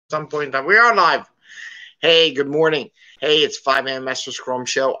some point in time. We are live. Hey, good morning. Hey, it's 5 a.m. Mester Scrum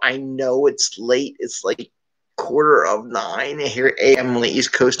Show. I know it's late. It's like 9:15 here a.m. on the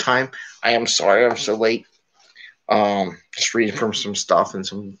East Coast time. I am sorry I'm so late. Just reading from some stuff and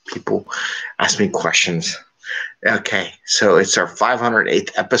some people asked me questions. Okay, so it's our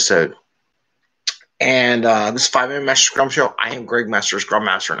 508th episode. And this is 5 a.m. Mester Scrum Show. I am Greg Mester, Scrum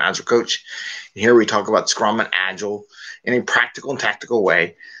Master and Agile Coach. And here we talk about Scrum and Agile in a practical and tactical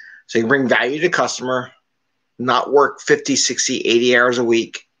way. So you can bring value to the customer, not work 50, 60, 80 hours a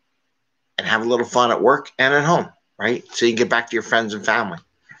week, and have a little fun at work and at home, right? So you can get back to your friends and family.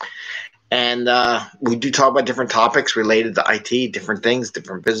 And we do talk about different topics related to IT, different things,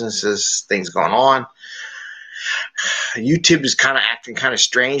 different businesses, things going on. YouTube is kind of acting kind of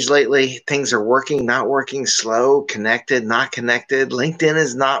strange lately. Things are working, not working, slow, connected, not connected. LinkedIn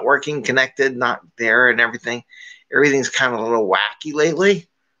is not working, connected, not there, and everything. Everything's kind of a little wacky lately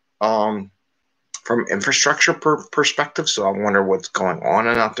from infrastructure perspective. So I wonder what's going on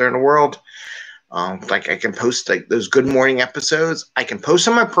out there in the world. Like I can post like those good morning episodes. I can post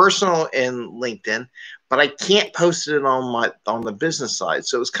on my personal in LinkedIn, but I can't post it on the business side.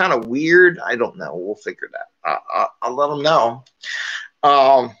 So it's kind of weird. I don't know. We'll figure that. I'll let them know.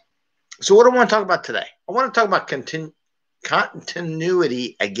 So what do I want to talk about today? I want to talk about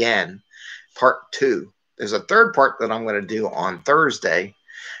continuity again, part 2. There's a third part that I'm going to do on Thursday.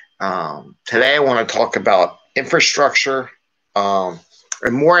 Today I want to talk about infrastructure and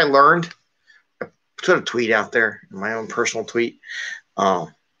more I learned. Put a tweet out there, my own personal tweet,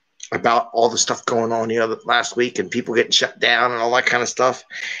 about all the stuff going on last week and people getting shut down and all that kind of stuff.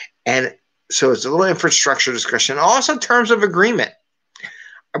 And so it's a little infrastructure discussion. Also terms of agreement.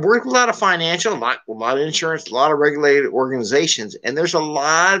 I've worked with a lot of financial, a lot of insurance, a lot of regulated organizations, and there's a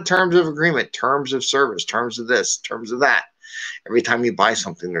lot of terms of agreement, terms of service, terms of this, terms of that. Every time you buy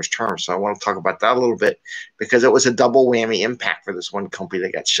something, there's terms. So I want to talk about that a little bit because it was a double whammy impact for this one company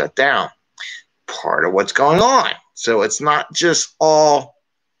that got shut down. Part of what's going on. So it's not just all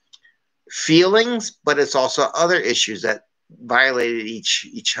feelings, but it's also other issues that violated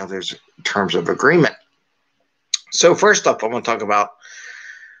each other's terms of agreement. So first up, I want to talk about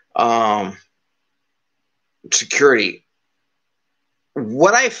security.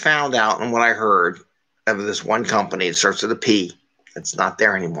 What I found out and what I heard of this one company, it starts with a P. It's not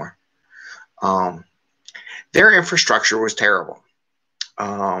there anymore. Their infrastructure was terrible.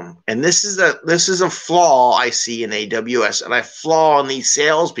 And this is a flaw I see in AWS, and I flaw in these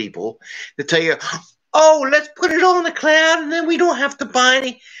salespeople to tell you, oh, let's put it all in the cloud, and then we don't have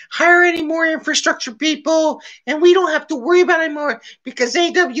to hire any more infrastructure people, and we don't have to worry about it anymore because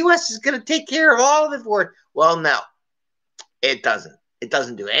AWS is going to take care of all of it for it. Well, no, it doesn't. It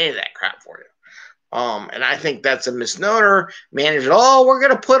doesn't do any of that crap for you. And I think that's a misnomer. Managers, we're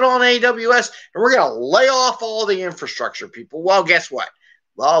going to put on AWS, and we're going to lay off all the infrastructure people. Well, guess what?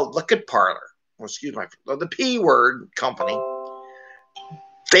 Well, look at Parler. The P word company.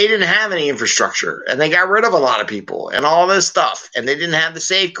 They didn't have any infrastructure, and they got rid of a lot of people and all this stuff, and they didn't have the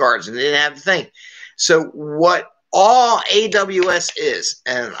safeguards, and they didn't have the thing. So what all AWS is,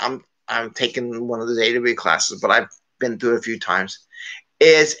 and I'm taking one of those AWS classes, but I've been through it a few times,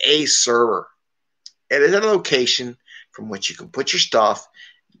 is a server. It is a location from which you can put your stuff.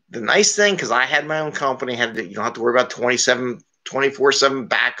 The nice thing, because I had my own company, you don't have to worry about 24/7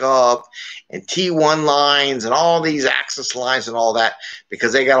 backup and T1 lines and all these access lines and all that,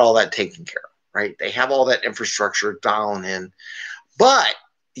 because they got all that taken care of, right? They have all that infrastructure down in. But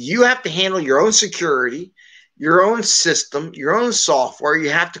you have to handle your own security, your own system, your own software.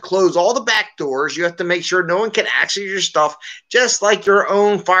 You have to close all the back doors. You have to make sure no one can access your stuff, just like your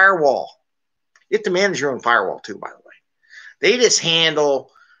own firewall. You have to manage your own firewall too, by the way. They just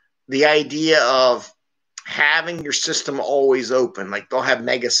handle the idea of having your system always open. Like they'll have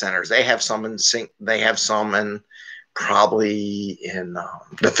mega centers. They have some in they have some in probably in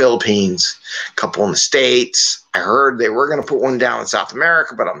the Philippines, a couple in the States. I heard they were going to put one down in South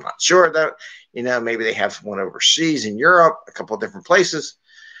America, but I'm not sure that, maybe they have one overseas in Europe, a couple of different places.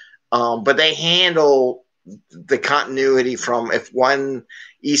 But they handle the continuity from if one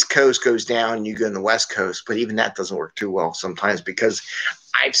East Coast goes down, you go in the West Coast. But even that doesn't work too well sometimes, because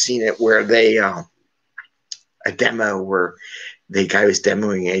I've seen it where they a demo where the guy was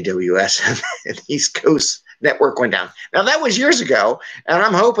demoing AWS and the East Coast network went down. Now, that was years ago, and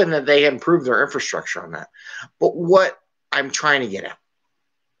I'm hoping that they improved their infrastructure on that. But what I'm trying to get at,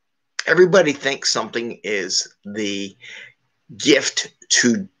 everybody thinks something is the gift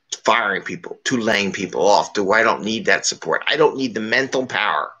to firing people, to laying people off, I don't need that support. I don't need the mental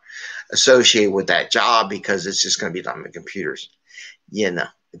power associated with that job because it's just going to be done with computers.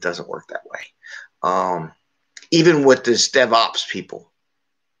 It doesn't work that way. Even with this DevOps people,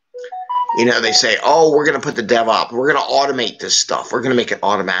 they say, oh, we're going to put the DevOps, we're going to automate this stuff. We're going to make it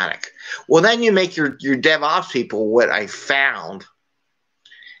automatic. Well, then you make your DevOps people, what I found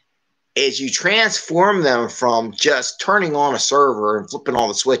is you transform them from just turning on a server and flipping all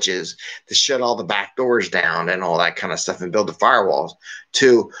the switches to shut all the back doors down and all that kind of stuff and build the firewalls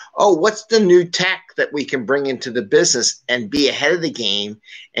to, oh, what's the new tech that we can bring into the business and be ahead of the game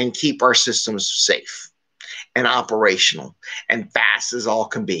and keep our systems safe and operational and fast as all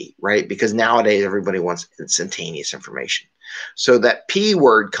can be, right? Because nowadays everybody wants instantaneous information. So that P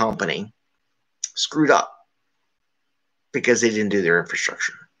word company screwed up because they didn't do their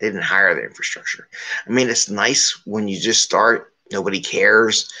infrastructure. They didn't hire the infrastructure. I mean, it's nice when you just start, nobody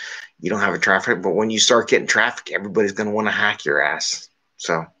cares. You don't have a traffic, but when you start getting traffic, everybody's going to want to hack your ass.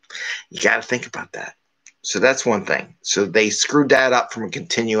 So you got to think about that. So that's one thing. So they screwed that up from a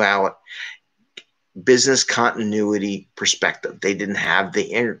continuous business continuity perspective. They didn't have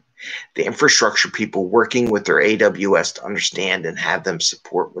the infrastructure people working with their AWS to understand and have them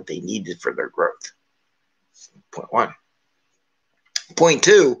support what they needed for their growth. Point one. Point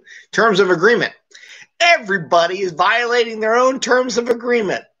two, terms of agreement. Everybody is violating their own terms of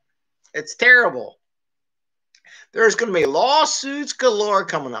agreement. It's terrible. There's going to be lawsuits galore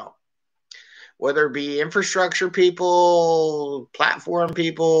coming out, whether it be infrastructure people, platform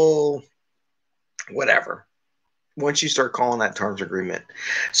people, whatever, once you start calling that terms of agreement.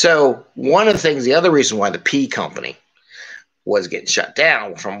 So one of the things, the other reason why the P company was getting shut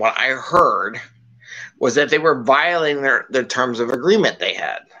down, from what I heard, was that they were violating their terms of agreement they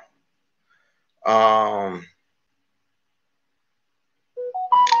had. And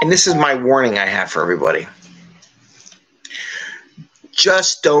this is my warning I have for everybody.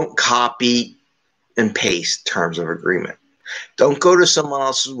 Just don't copy and paste terms of agreement. Don't go to someone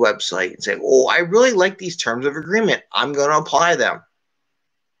else's website and say, oh, I really like these terms of agreement. I'm going to apply them.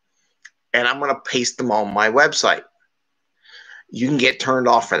 And I'm going to paste them on my website. You can get turned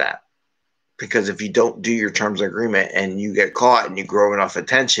off for that. Because if you don't do your terms of agreement and you get caught and you grow enough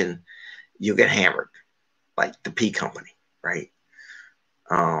attention, you'll get hammered, like the P company, right?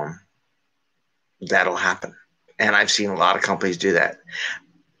 That'll happen. And I've seen a lot of companies do that.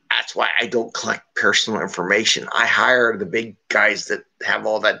 That's why I don't collect personal information. I hire the big guys that have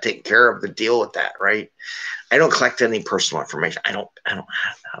all that taken care of to deal with that, right? I don't collect any personal information. I don't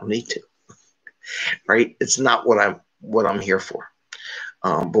need to, right? It's not what I'm here for.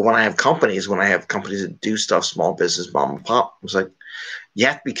 But when I have companies that do stuff, small business, mom and pop, it's like, you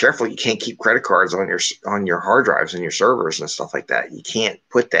have to be careful. You can't keep credit cards on your hard drives and your servers and stuff like that. You can't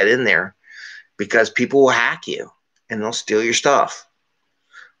put that in there because people will hack you and they'll steal your stuff.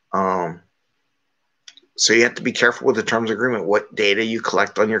 So you have to be careful with the terms of agreement, what data you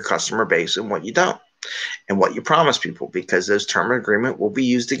collect on your customer base and what you don't, and what you promise people, because those terms of agreement will be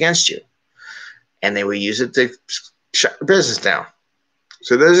used against you and they will use it to shut your business down.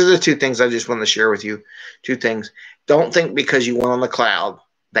 So those are the two things I just wanted to share with you. Two things. Don't think because you went on the cloud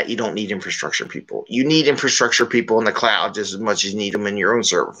that you don't need infrastructure people. You need infrastructure people in the cloud just as much as you need them in your own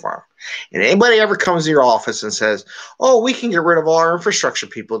server farm. And anybody ever comes to your office and says, oh, we can get rid of all our infrastructure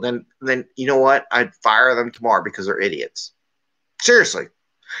people, then you know what? I'd fire them tomorrow because they're idiots. Seriously.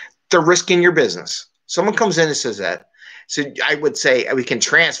 They're risking your business. Someone comes in and says that. So I would say we can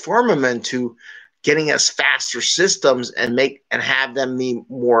transform them into getting us faster systems and have them be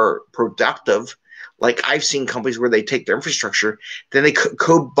more productive. Like I've seen companies where they take their infrastructure, then they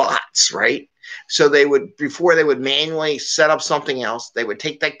code bots, right? So before they would manually set up something else, they would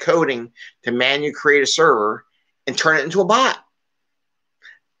take that coding to manually create a server and turn it into a bot.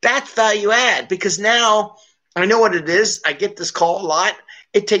 That's value add, because now I know what it is. I get this call a lot.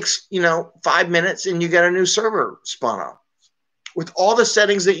 It takes, 5 minutes and you got a new server spun up with all the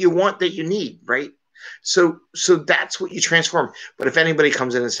settings that you want, that you need, right? So that's what you transform. But if anybody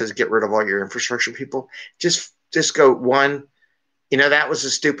comes in and says, get rid of all your infrastructure people, just go, one, that was the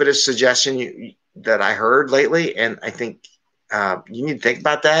stupidest suggestion that I heard lately. And I think you need to think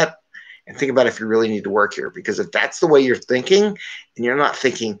about that and think about if you really need to work here. Because if that's the way you're thinking and you're not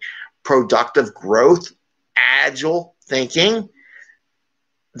thinking productive growth, agile thinking,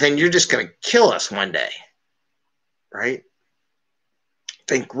 then you're just going to kill us one day, right?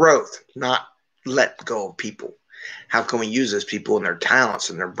 Think growth, not let go of people. How can we use those people and their talents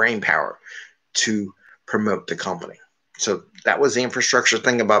and their brain power to promote the company? So that was the infrastructure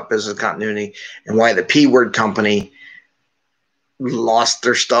thing about business continuity and why the P word company lost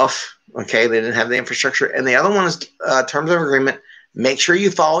their stuff. Okay, they didn't have the infrastructure. And the other one is terms of agreement. Make sure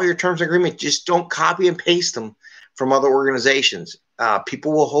you follow your terms of agreement. Just don't copy and paste them from other organizations.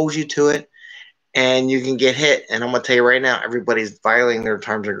 People will hold you to it, and you can get hit. And I'm going to tell you right now, everybody's violating their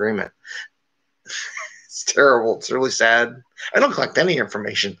terms of agreement. It's terrible. It's really sad. I don't collect any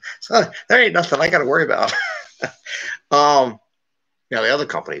information. So there ain't nothing I got to worry about. The other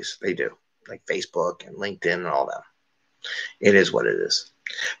companies, they do, like Facebook and LinkedIn and all that. It is what it is.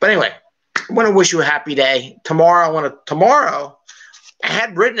 But anyway, I want to wish you a happy day. Tomorrow, I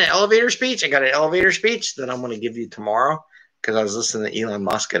had written an elevator speech. I got an elevator speech that I'm going to give you tomorrow because I was listening to Elon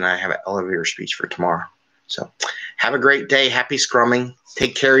Musk, and I have an elevator speech for tomorrow. So have a great day. Happy scrumming.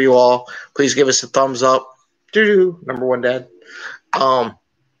 Take care of you all. Please give us a thumbs up. Number one, Dad.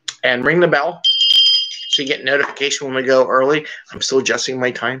 And ring the bell so you get notification when we go early. I'm still adjusting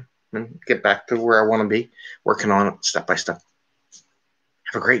my time and get back to where I want to be, working on it step by step.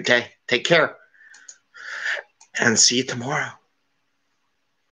 Have a great day. Take care. And see you tomorrow.